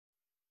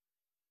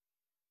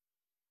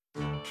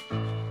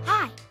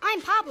Hi,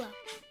 I'm Pablo.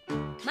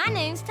 My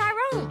name's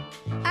Tyrone.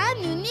 I'm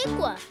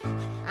UNIQUA.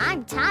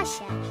 I'm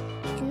TASHA.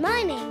 And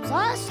my name's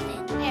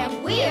Austin.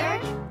 And we're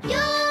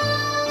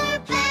your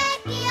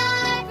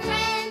backyard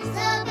friends,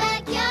 the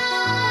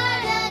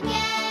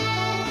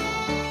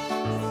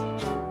Backyardigans.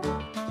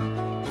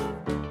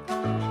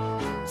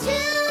 Together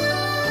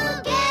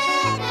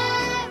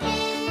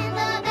in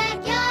the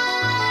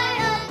backyard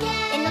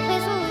again. In the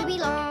place where we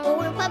belong. Or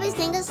we'll probably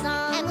sing a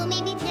song. And we'll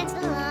maybe dance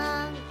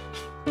along.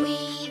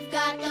 We've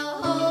got the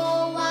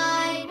whole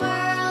wide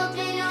world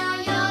in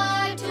our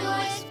yard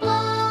to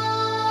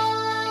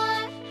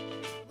explore.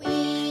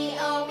 We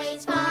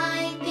always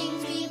find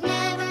things we've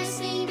never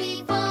seen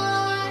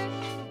before.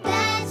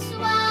 That's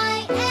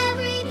why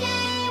every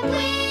day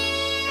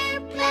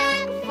we're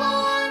back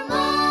for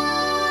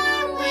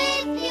more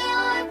with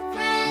your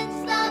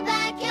friends, the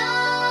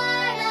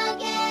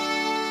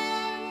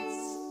Backyardigans.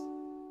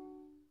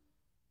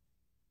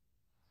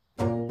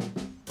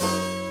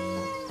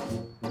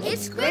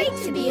 It's great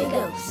to be a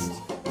ghost.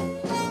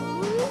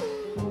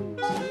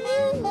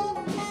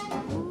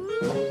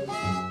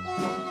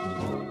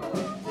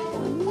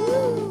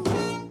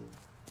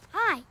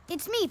 Hi,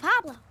 it's me,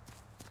 Pablo.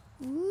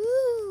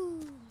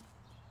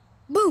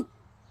 Boo!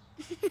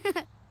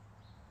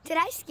 Did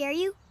I scare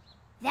you?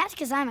 That's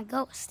because I'm a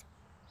ghost.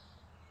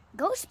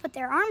 Ghosts put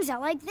their arms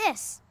out like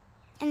this,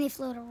 and they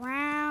float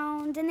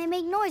around, and they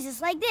make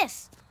noises like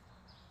this.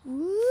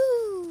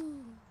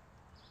 Woo!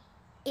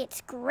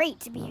 It's great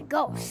to be a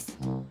ghost.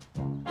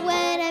 When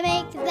I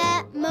make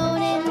that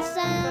moaning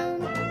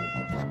sound,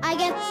 I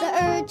get the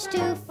urge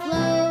to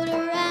float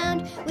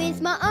around. With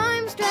my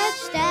arms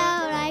stretched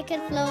out, I can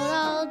float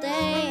all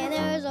day. And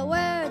there's a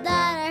word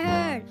that I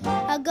heard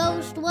a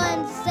ghost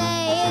once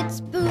say,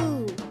 it's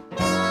boo.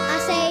 I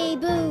say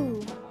boo.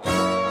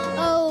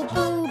 Oh,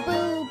 boo,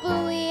 boo,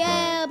 boo,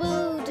 yeah,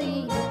 boo to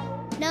you.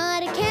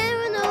 Not a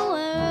care in the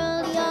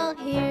world, y'all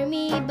hear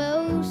me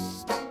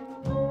boast.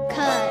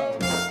 'Cause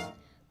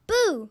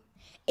boo,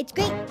 it's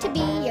great to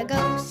be a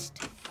ghost.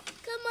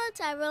 Come on,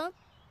 Tyrone.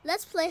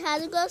 Let's play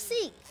hide and go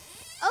seek.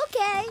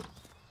 Okay.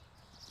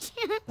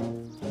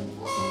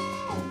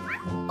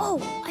 Oh,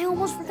 I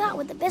almost forgot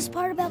what the best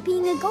part about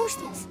being a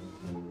ghost is.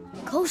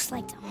 Ghosts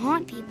like to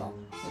haunt people.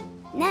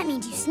 And that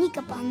means you sneak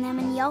up on them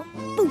and yell,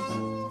 boo.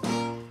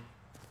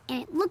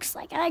 And it looks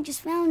like I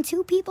just found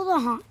 2 people to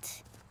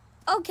haunt.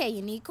 Okay,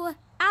 UNIQUA.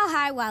 I'll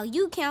hide while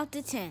you count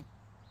to 10.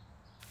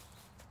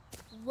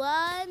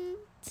 1,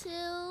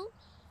 2,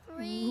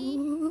 3.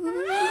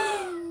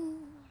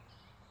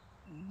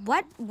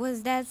 What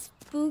was that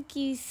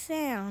spooky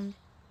sound?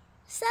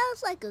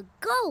 Sounds like a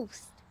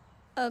ghost.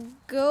 A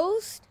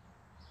ghost?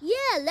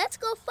 Yeah, let's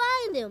go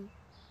find him.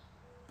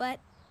 But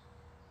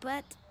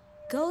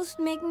ghosts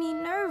make me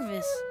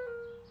nervous.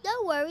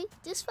 Don't worry,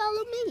 just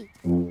follow me.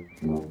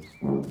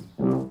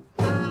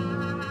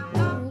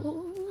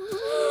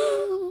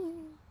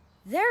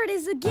 There it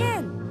is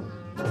again.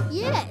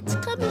 Yeah, it's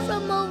coming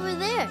from over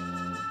there.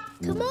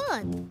 Come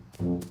on.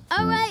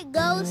 All right,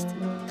 ghost.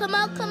 Come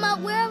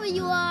out, wherever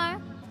you are.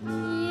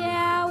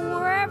 Yeah,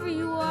 wherever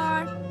you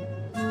are.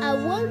 I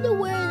wonder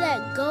where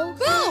that ghost...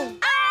 Boom!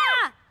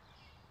 Ah!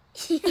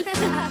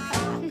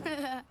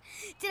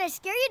 Did I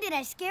scare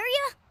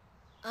you?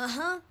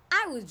 Uh-huh.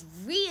 I was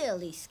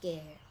really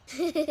scared.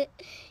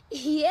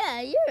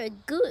 Yeah, you're a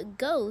good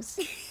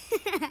ghost.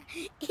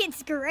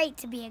 It's great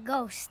to be a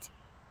ghost.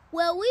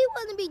 Well, we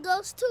want to be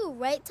ghosts too,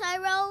 right,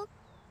 Tyrone?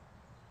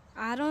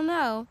 I don't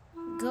know.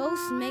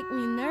 Ghosts make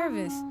me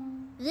nervous.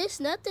 There's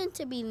nothing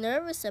to be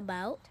nervous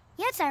about.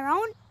 Yeah,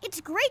 Tyrone, it's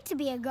great to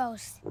be a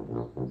ghost.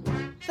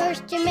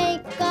 First you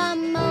make a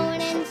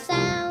moaning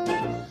sound.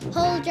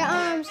 Hold your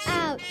arms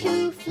out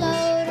to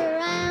float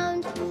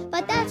around.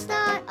 But that's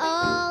not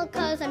all,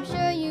 'cause I'm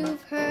sure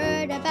you've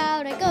heard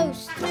about a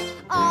ghost.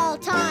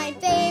 All-time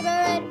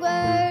favorite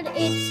word,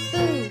 it's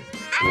boo.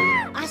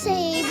 Ah! I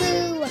say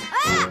boo.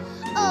 Ah!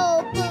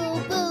 Oh,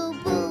 boo, boo,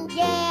 boo,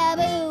 yeah,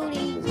 boo to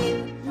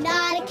you.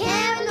 Not a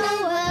care in the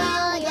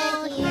world,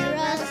 you'll hear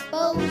us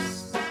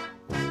boast.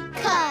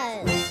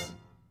 'Cause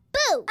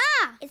boo!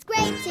 Ah! It's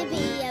great to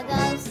be a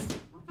ghost.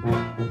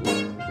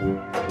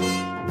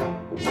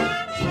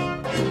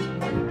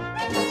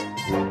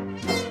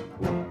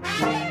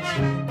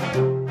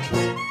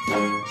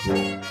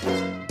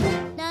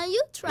 Now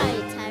you try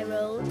it,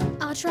 Tyrone.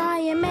 I'll try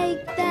and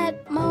make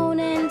that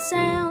moaning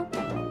sound,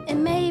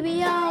 and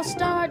maybe I'll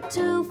start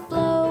to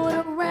float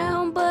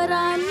around. But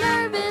I'm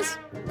nervous,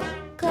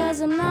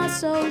 'cause I'm not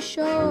so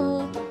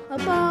sure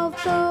about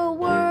the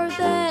word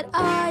that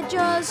I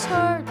just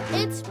heard.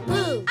 It's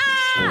boo.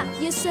 Ah!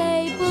 You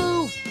say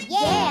boo.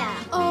 Yeah.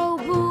 Oh,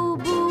 boo,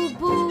 boo,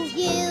 boo.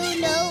 You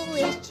know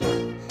it's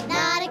true.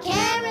 Not a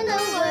care in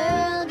the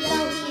world,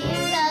 you'll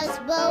hear us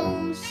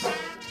boast.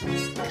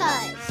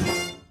 'Cause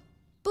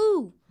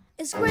Boo.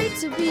 It's great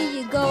to be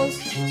a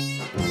ghost.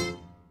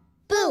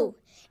 boo,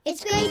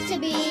 it's great to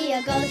be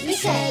a ghost. We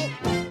said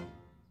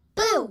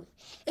boo,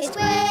 it's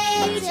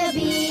great to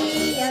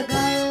be a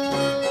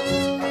ghost.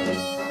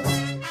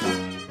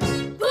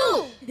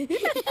 Boo!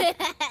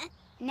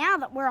 now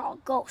that we're all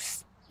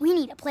ghosts, we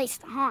need a place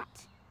to haunt.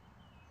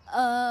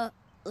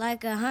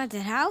 Like a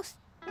haunted house?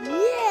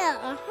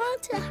 Yeah, a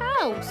haunted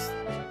house.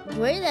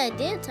 Great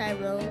idea,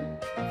 Tyrone.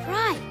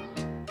 Right.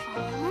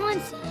 A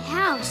haunted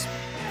house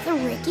with a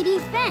rickety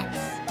fence.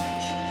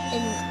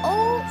 And an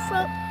old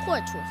front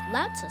porch with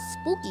lots of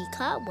spooky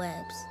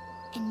cobwebs.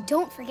 And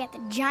don't forget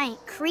the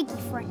giant creaky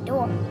front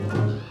door.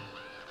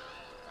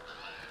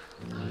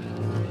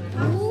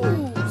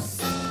 Ooh,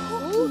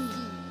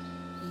 spooky.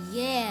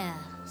 Yeah,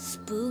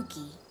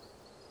 spooky.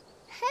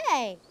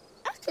 Hey,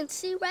 I can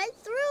see right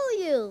through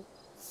you.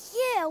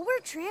 Yeah, we're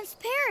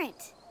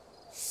transparent.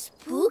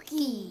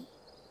 Spooky.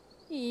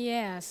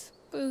 Yeah,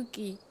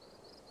 spooky.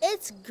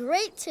 It's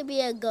great to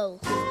be a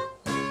ghost.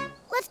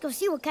 Let's go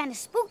see what kind of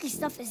spooky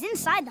stuff is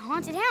inside the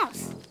haunted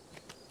house.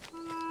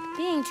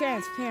 Being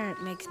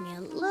transparent makes me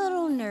a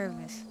little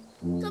nervous.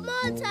 Come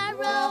on,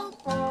 Tyrone.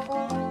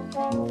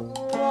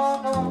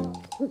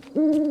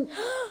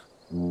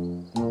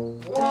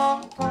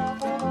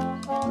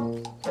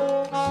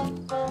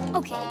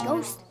 Okay,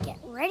 ghost, get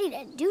ready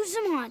to do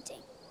some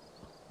haunting.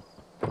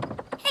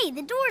 Hey,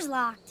 the door's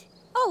locked.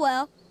 Oh,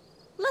 well,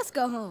 let's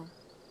go home.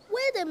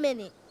 Wait a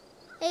minute.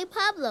 Hey,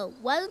 Pablo,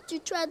 why don't you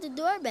try the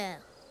doorbell?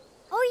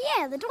 Oh,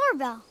 yeah, the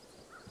doorbell.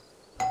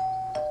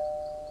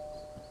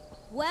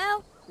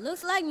 Well,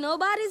 looks like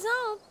nobody's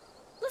home.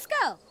 Let's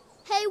go.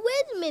 Hey,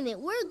 wait a minute.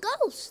 We're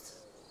ghosts.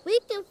 We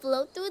can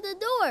float through the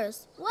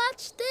doors.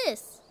 Watch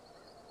this.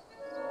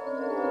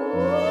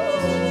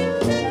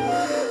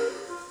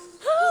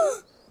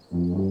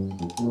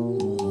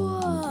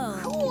 Whoa.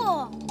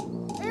 Cool.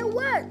 It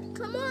worked.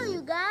 Come on,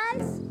 you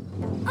guys.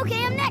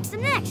 Okay, I'm next.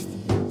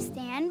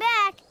 Stand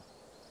back.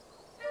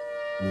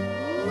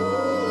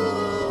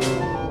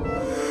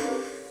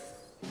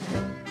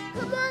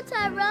 Come on,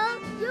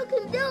 Tyrone. You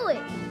can do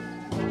it.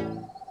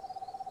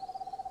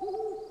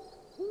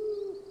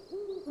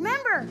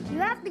 Remember, you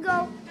have to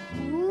go.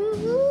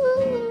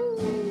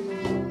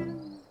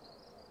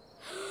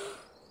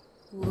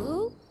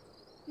 Woo?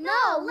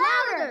 No,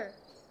 louder.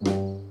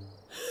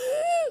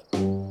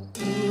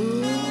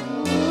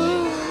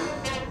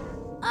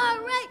 All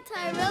right,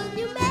 Tyrone,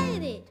 you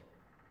made it.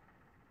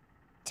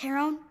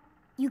 Tyrone,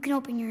 you can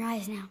open your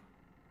eyes now.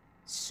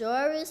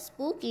 Sure is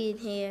spooky in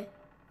here.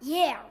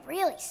 Yeah,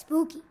 really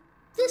spooky.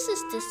 This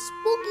is the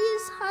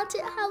spookiest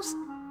haunted house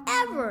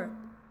ever.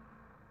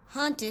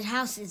 Haunted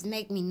houses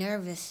make me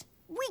nervous.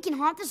 We can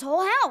haunt this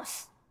whole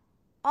house.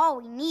 All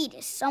we need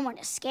is someone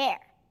to scare.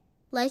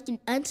 Like an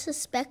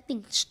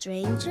unsuspecting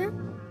stranger?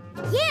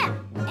 Yeah,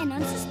 an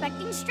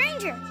unsuspecting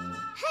stranger.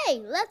 Hey,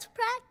 let's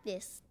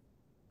practice.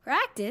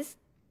 Practice?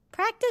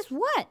 Practice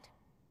what?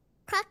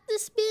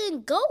 Practice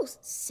being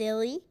ghosts,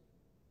 silly.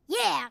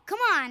 Yeah, come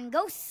on,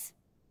 ghosts.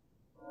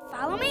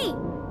 Follow me.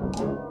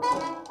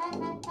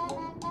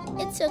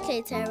 It's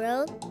okay,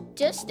 Tyrone.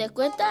 Just stick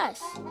with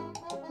us.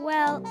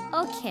 Well,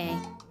 okay.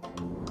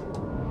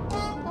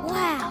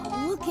 Wow,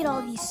 look at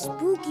all these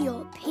spooky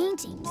old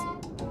paintings.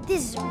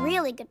 This is a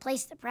really good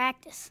place to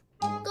practice.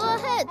 Go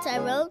ahead,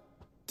 Tyrone.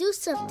 Do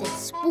something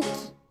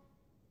spooky.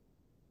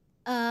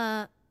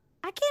 I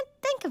can't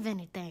think of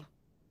anything.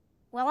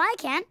 Well, I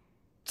can.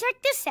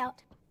 Check this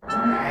out.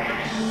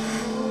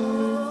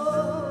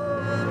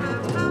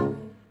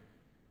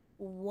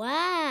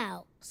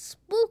 Wow,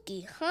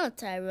 spooky, huh,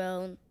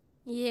 Tyrone?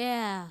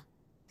 Yeah,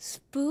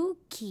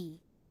 spooky.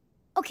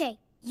 Okay,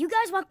 you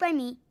guys walk by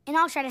me, and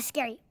I'll try to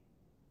scare you.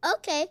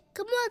 Okay,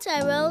 come on,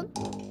 Tyrone.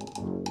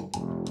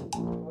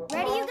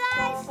 Ready, you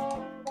guys?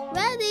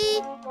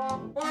 Ready?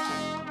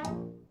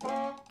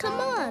 Come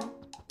on.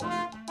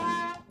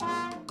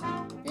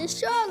 There's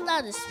sure a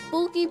lot of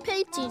spooky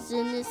paintings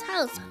in this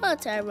house, huh,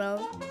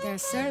 Tyrone? There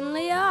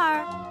certainly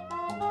are.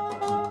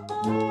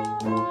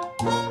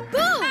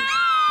 Boom!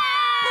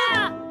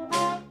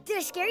 Ah! Did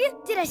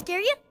I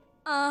scare you?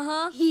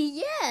 Uh-huh.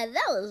 Yeah,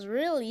 that was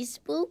really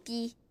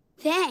spooky.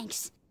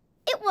 Thanks.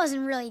 It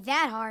wasn't really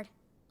that hard.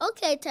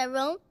 Okay,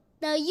 Tyrone,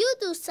 now you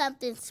do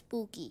something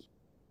spooky.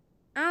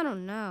 I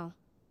don't know.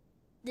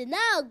 Then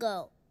I'll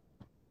go.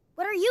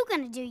 What are you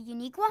gonna do,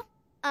 UNIQUA?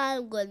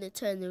 I'm going to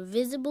turn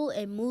invisible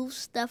and move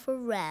stuff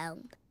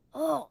around.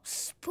 Oh,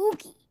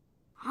 spooky.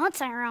 Huh,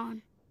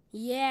 Tyrone?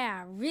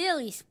 Yeah,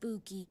 really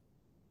spooky.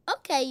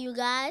 Okay, you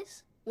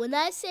guys. When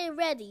I say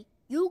ready,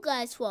 you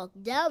guys walk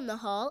down the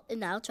hall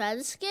and I'll try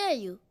to scare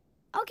you.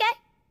 Okay.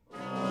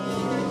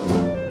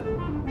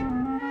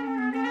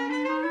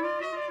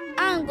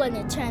 I'm going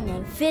to turn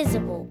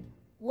invisible.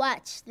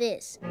 Watch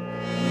this.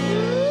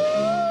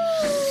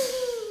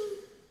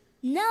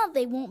 Now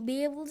they won't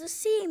be able to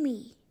see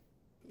me.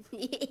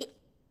 Okay,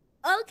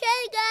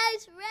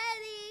 guys,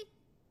 ready?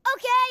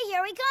 Okay,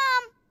 here we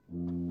come.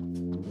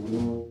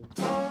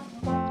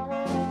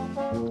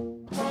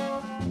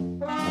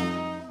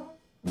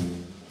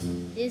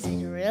 This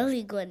is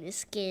really going to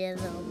scare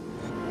them.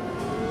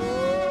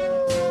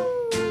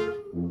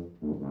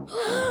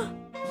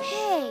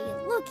 Hey,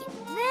 look at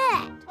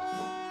that.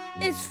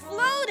 It's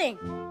floating.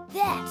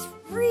 That's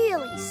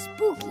really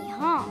spooky,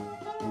 huh?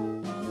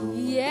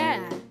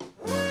 Yeah.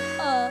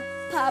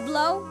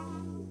 Pablo?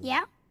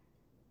 Yeah?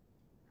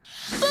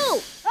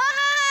 Boo!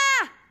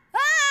 Ah!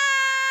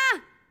 Ah!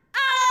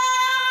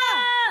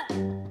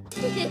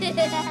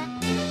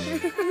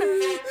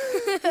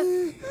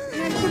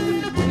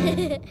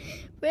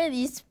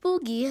 Pretty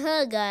spooky,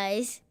 huh,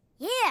 guys?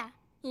 Yeah.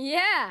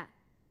 Yeah.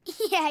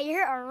 Yeah,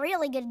 you're a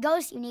really good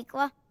ghost,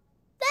 UNIQUA.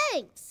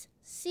 Thanks.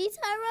 See,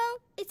 Tyrone?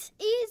 It's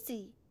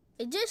easy.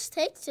 It just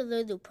takes a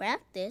little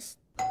practice.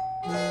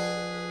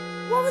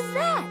 What was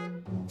that?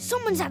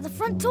 Someone's at the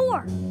front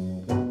door.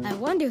 I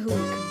wonder who it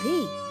could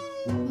be.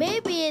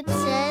 Maybe it's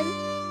an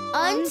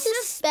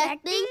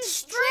unsuspecting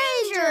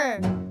stranger.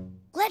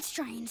 Let's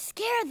try and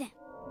scare them.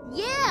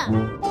 Yeah.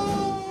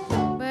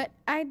 But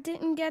I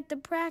didn't get to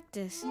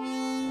practice.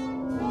 Hello?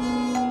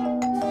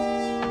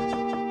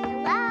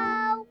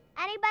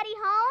 Anybody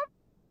home?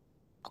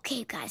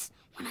 Okay, guys,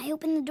 when I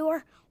open the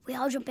door, we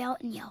all jump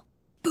out and yell,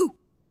 boo,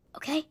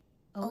 okay?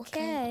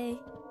 Okay.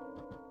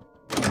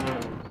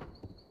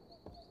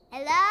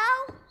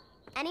 Hello?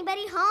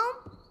 Anybody home?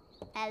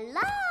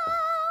 Hello?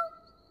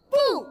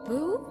 Boo!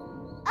 Boo?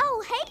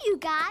 Oh, hey, you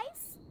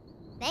guys.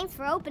 Thanks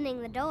for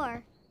opening the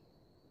door.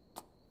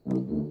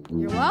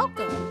 You're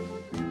welcome.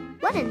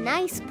 What a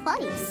nice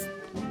place.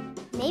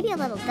 Maybe a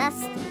little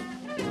dusty.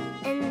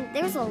 And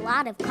there's a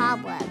lot of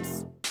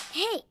cobwebs.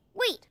 Hey,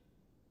 wait,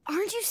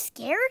 aren't you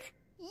scared?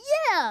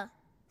 Yeah.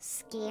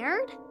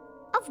 Scared?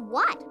 Of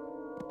what?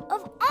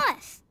 Of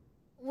us.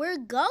 We're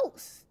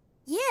ghosts.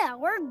 Yeah,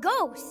 we're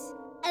ghosts.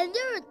 And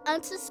you're an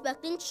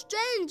unsuspecting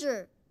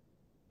stranger.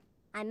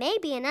 I may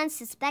be an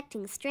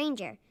unsuspecting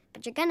stranger,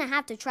 but you're gonna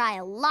have to try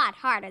a lot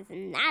harder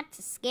than that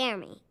to scare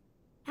me.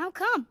 How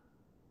come?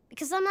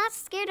 Because I'm not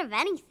scared of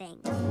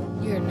anything.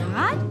 You're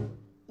not?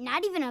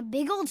 Not even a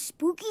big old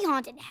spooky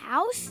haunted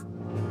house?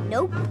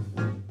 Nope.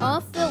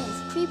 All filled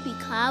with creepy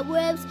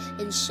cobwebs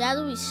and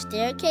shadowy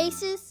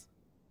staircases?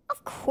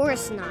 Of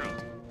course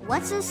not.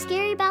 What's so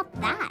scary about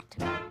that?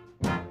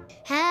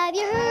 Have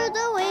you heard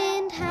the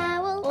wind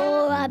howl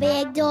or a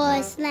big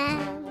door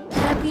slam?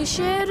 Have you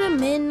shared a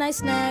midnight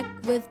snack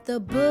with the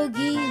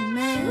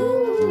boogeyman?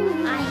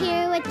 I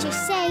hear what you're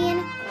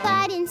saying,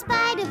 but in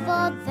spite of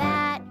all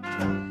that,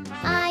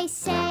 I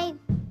say,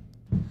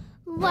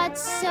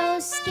 what's so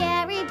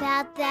scary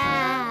about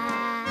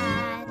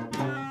that?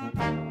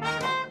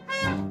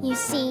 You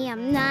see,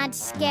 I'm not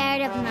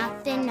scared of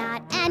nothing,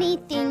 not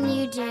anything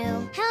you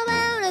do. How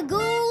about a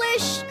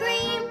ghoulish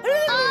scream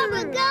or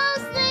a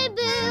ghostly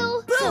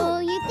boo? So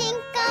you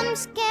think I'm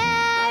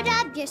scared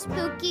of your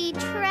spooky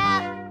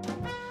trap?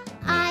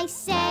 I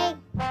say,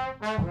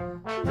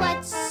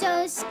 what's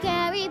so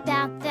scary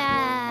about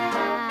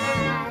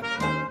that?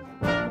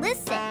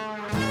 Listen.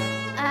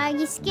 Are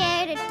you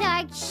scared of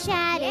dark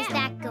shadows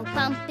that go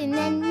bump in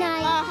the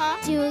night?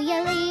 Do you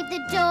leave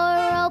the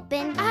door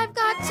open? I've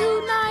got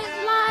 2 night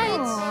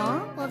lights.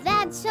 Well,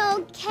 that's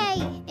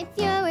okay if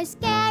you're a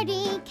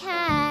scaredy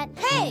cat.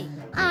 Hey!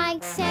 I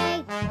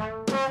say,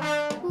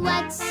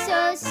 what's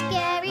so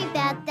scary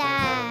about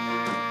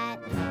that?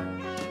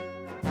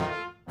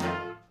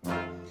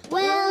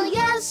 Well,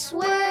 yes,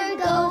 we're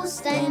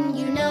ghosts, and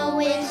you know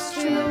it's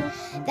true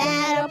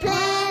that our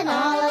plan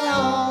all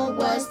along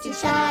was to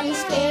try to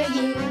scare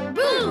you.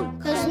 Boo!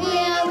 'Cause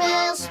we're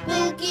real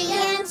spooky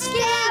and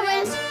scare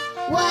us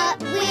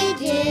what we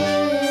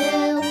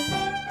do.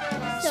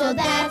 So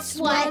that's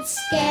what's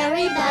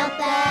scary about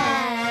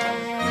that.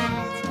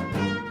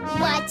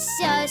 What's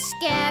so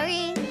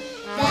scary?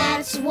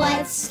 That's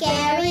what's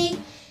scary.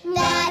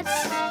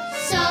 That's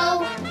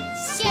so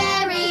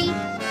scary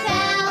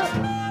about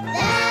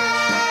that.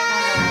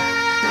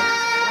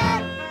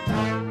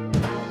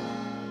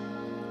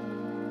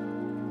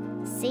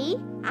 See?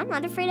 I'm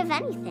not afraid of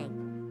anything.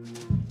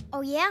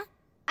 Oh, yeah?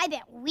 I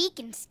bet we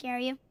can scare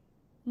you.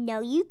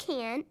 No, you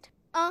can't.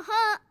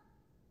 Uh-huh.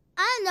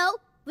 I know.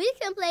 We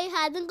can play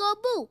hide and go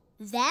boo.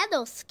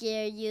 That'll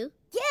scare you.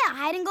 Yeah,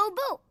 hide and go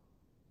boo.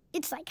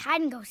 It's like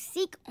hide and go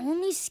seek,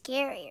 only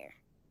scarier.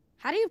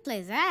 How do you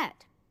play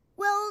that?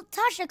 Well,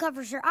 Tasha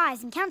covers her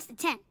eyes and counts to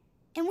 10,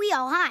 and we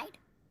all hide.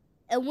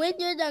 And when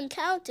you're done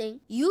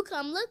counting, you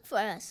come look for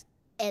us.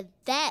 And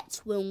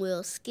that's when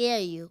we'll scare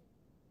you.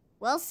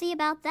 We'll see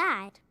about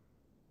that.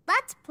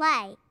 Let's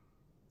play.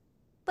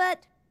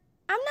 But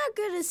I'm not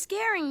good at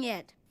scaring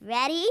yet.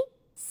 Ready,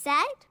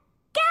 set,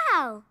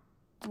 go!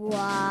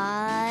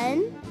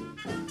 1,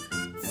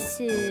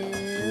 2, 3.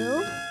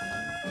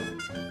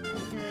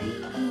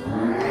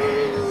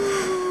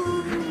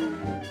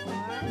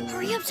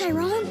 Hurry up,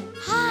 Tyrone.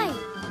 Hide.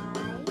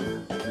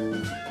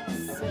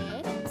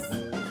 6,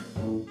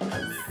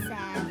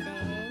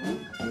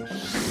 7,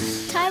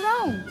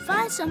 Tyrone,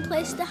 find some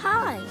place to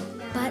hide.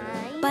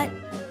 But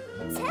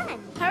 10.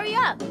 hurry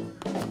up.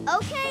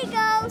 Okay,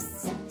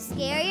 ghosts.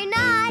 Scary or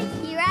not,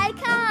 here I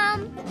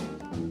come.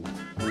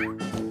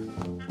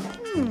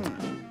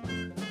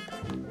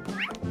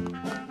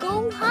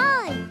 Go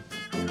hide.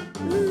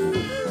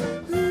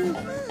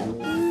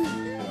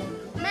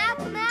 Mal,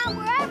 come out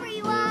wherever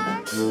you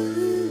are.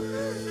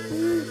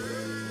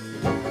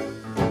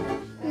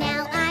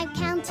 Now I've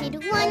counted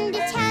 1 to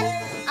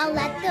 10. I'll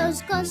let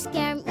those ghosts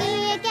scare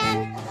me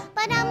again.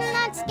 But I'm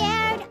not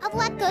scared of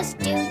what ghosts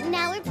do.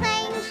 Now we're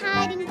playing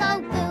hide and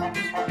go boo.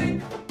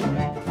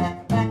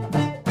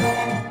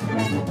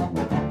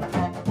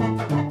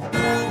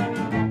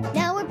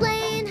 Now we're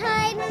playing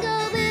hide and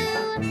go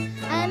boo.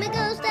 I'm a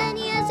ghost and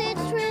yes,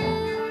 it's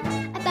true.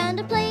 I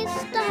found a place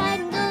to hide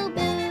and go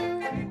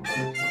boo.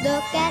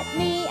 Look at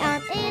me,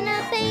 I'm in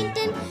a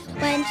painting.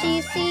 When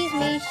she sees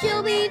me,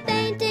 she'll be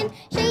fainting,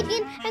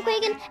 shaking and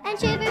quaking and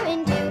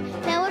shivering too.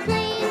 Now we're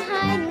playing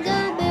hide and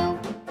go boo.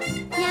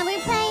 Now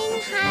we're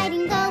playing hide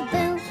and go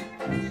boo.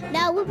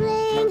 Now we're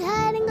playing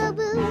hide and go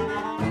boo.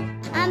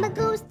 I'm a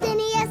ghost and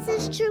yes,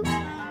 it's true.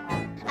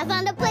 I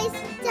found a place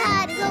to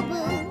hide and go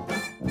boo.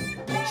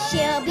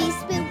 She'll be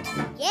spooked,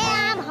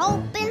 yeah, I'm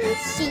hoping to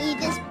see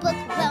this book.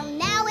 Well,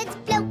 now it's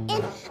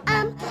floating,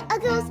 I'm a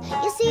ghost,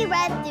 you see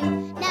right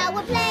through. Now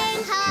we're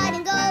playing hide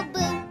and go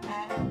boo.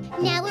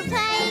 Now we're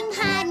playing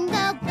hide and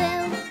go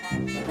boo.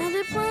 Now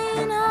they're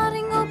playing hide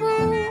and go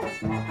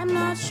boo. I'm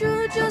not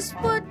sure just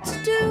what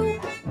to do.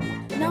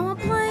 Now I'm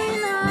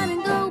playing hide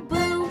and go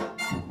boo.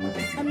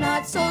 I'm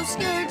not so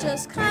scared,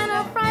 just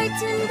kinda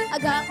frightened. I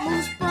got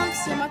moose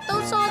bumps and my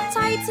throat's all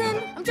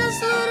tightened. I'm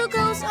just a little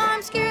ghost,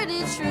 I'm scared,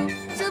 it's true.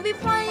 Still be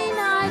playing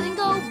hide and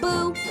go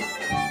boo.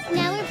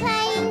 Now we're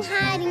playing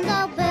hide and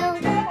go boo.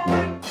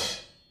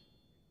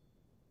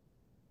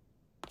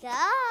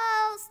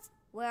 Ghost,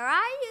 where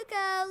are you,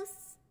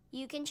 ghosts?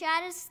 You can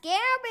try to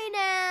scare me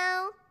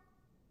now.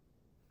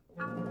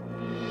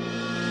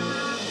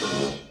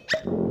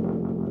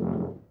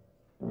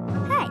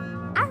 Hey,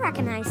 I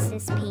recognize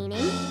this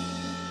painting.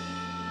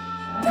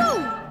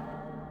 Boom!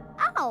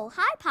 Oh,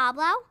 hi,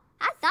 Pablo.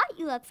 I thought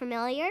you looked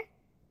familiar.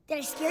 Did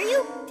I scare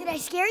you? Did I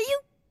scare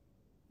you?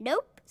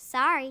 Nope,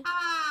 sorry.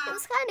 It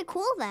was kind of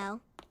cool,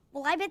 though.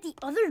 Well, I bet the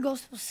other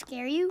ghost will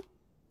scare you.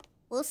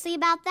 We'll see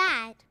about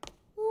that.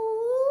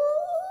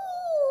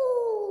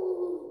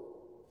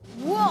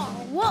 Whoa,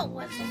 what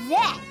was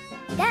that?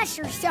 That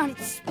sure sounded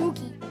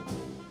spooky.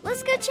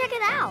 Let's go check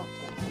it out.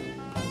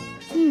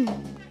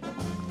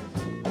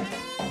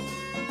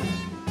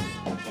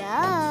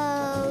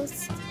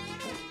 Ghost.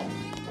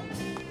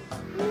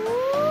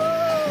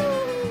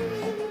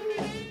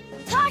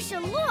 Tasha,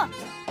 look!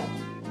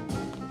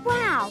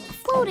 Wow,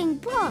 floating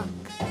book.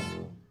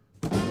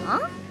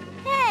 Huh?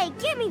 Hey,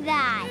 give me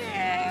that.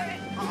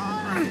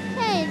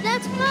 Hey,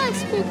 that's my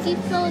spooky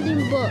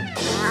floating book.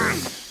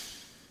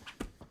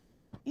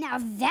 Now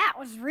that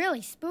was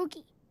really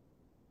spooky.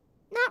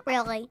 Not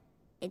really.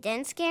 It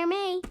didn't scare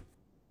me.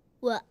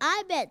 Well,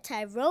 I bet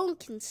Tyrone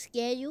can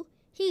scare you.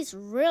 He's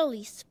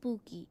really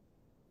spooky.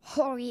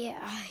 Oh,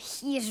 yeah,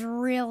 he is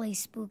really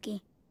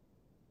spooky.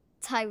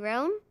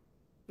 Tyrone?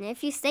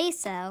 If you say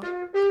so.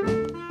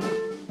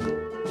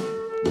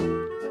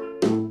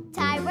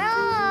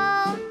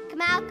 Tyrone!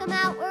 Come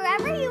out,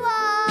 wherever you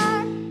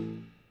are.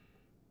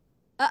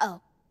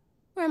 Uh-oh.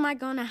 Where am I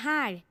gonna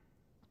hide?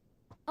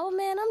 Oh,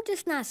 man, I'm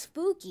just not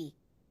spooky.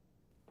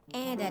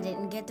 And I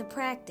didn't get to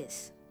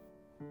practice.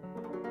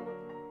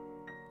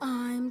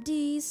 I'm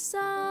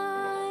deciding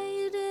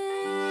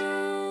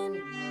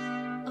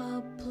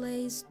a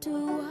place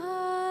to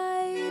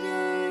hide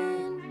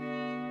in.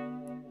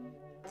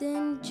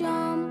 Then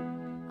jump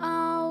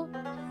out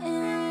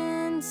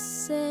and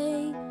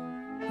say,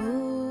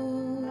 boo.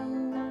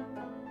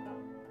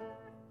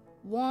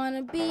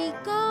 Wanna be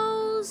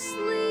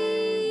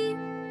ghostly,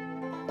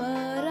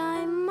 but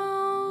I'm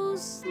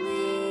mostly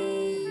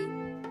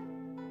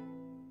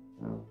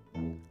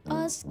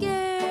a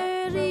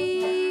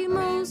scaredy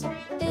mouse,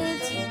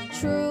 it's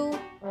true.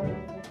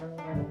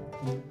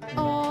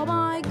 All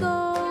my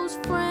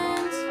ghost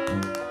friends,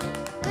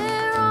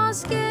 they're all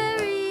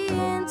scary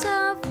and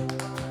tough,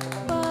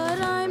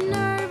 but I'm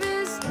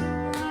nervous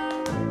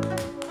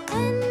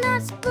and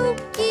not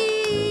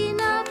spooky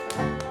enough.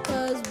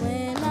 'Cause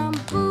when I'm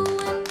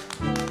booing,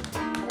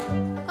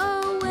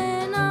 oh,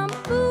 when I'm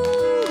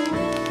booing,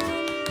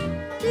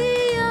 the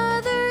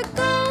other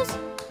ghosts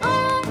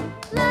all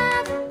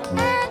laugh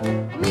at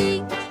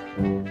me.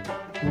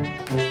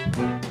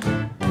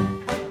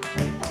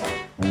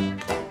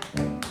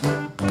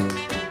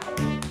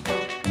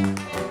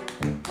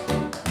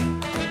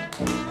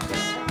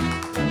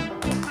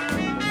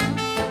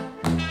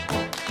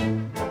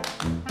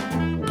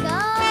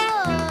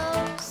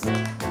 Ghost.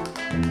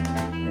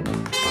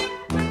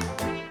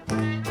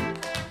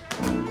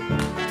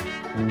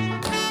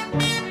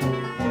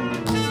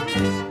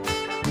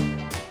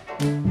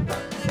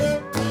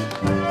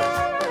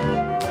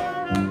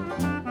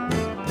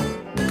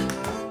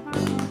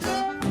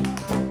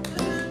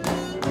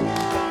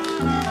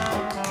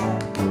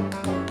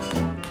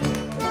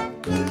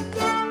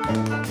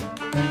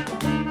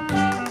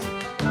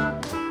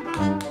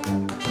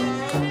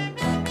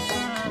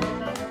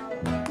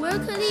 Where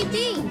could he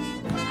be?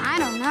 I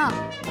don't know.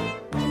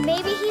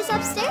 Maybe he's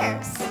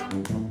upstairs.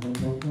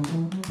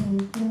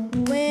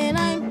 When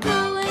I'm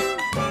pulling,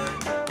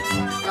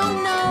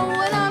 don't know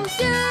what I'm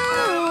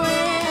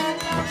doing.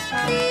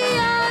 The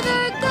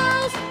other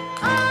ghosts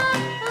all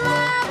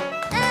laugh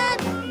at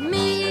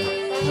me.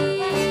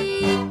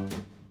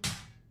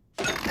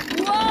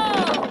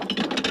 Whoa!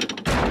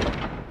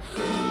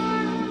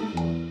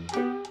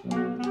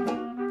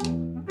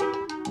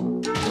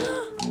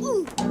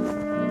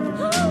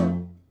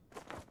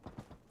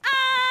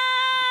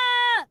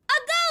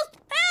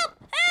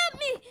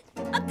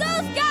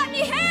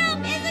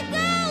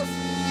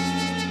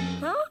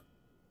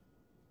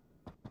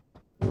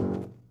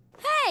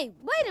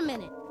 wait a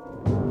minute.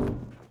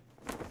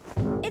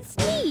 It's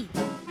me.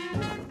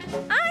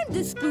 I'm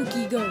the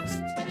spooky ghost.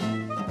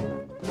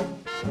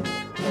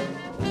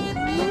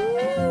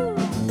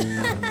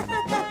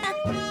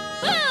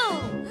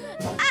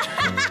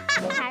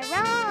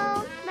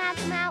 Tyrone, knock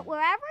them out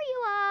wherever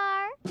you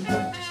are.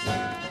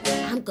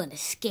 I'm gonna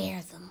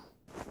scare them.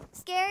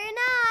 Scare you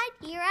not,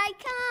 here I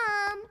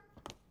come.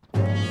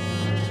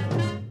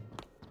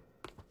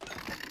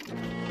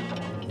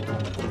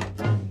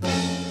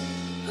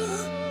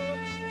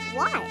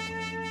 What?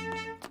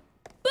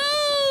 Boo!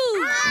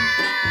 Ah!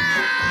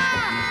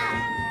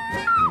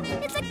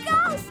 It's a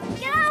ghost!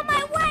 Get out of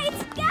my way!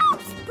 It's a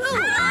ghost! Boo!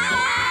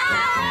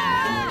 Ah!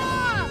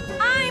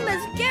 I'm a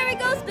scary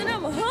ghost and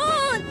I'm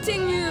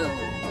haunting you!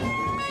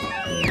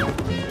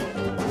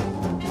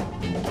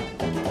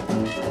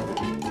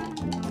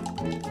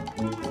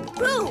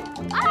 Boo!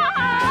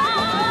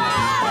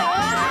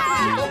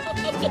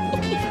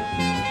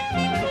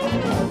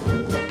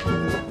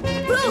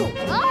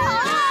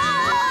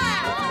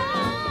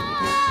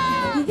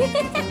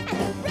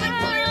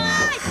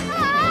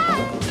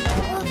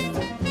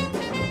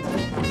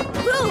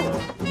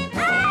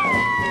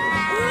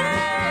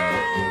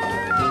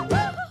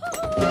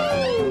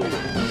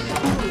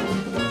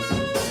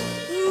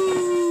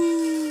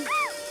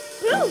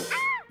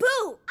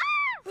 Boo!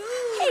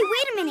 Hey,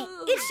 wait a minute.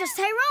 It's just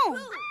Tyrone.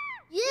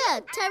 Yeah,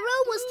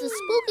 Tyrone was the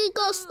spooky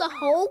ghost the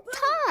whole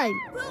time.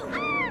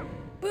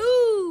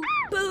 Boo!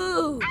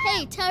 Boo!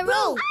 Hey,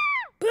 Tyrone!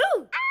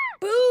 Boo!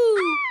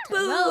 Boo!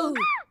 Boo!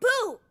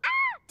 Boo!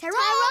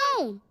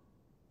 Tyrone!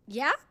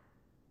 Yeah?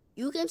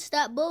 You can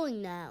stop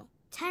booing now.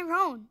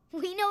 Tyrone,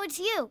 we know it's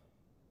you.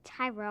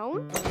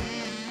 Tyrone?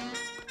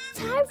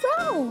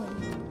 Tyrone!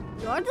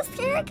 You're the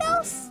scary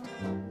ghost?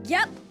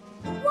 Yep.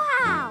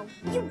 Wow,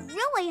 you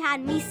really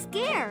had me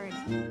scared.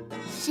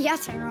 Yeah,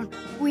 Tyrone,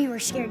 we were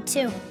scared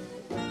too.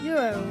 You're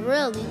a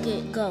really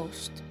good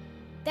ghost.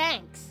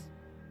 Thanks.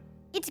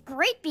 It's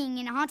great being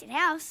in a haunted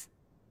house.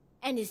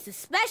 And it's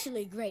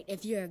especially great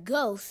if you're a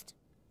ghost.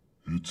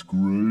 It's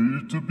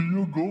great to be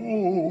a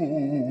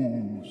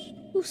ghost.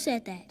 Who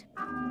said that?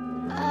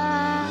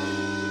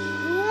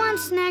 Who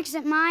wants snacks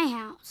at my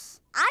house?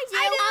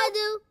 I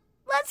do.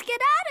 Let's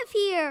get out of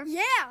here.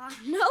 Yeah,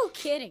 no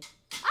kidding.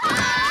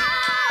 Ah!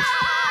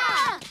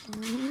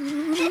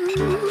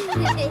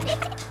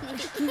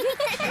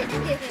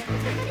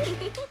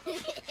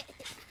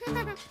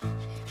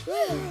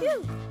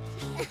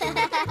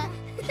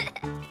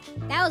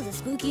 That was a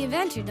spooky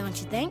adventure, don't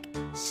you think?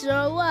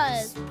 Sure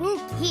was.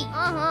 Spooky.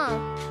 Uh-huh.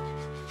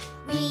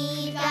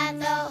 We've got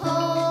the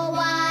whole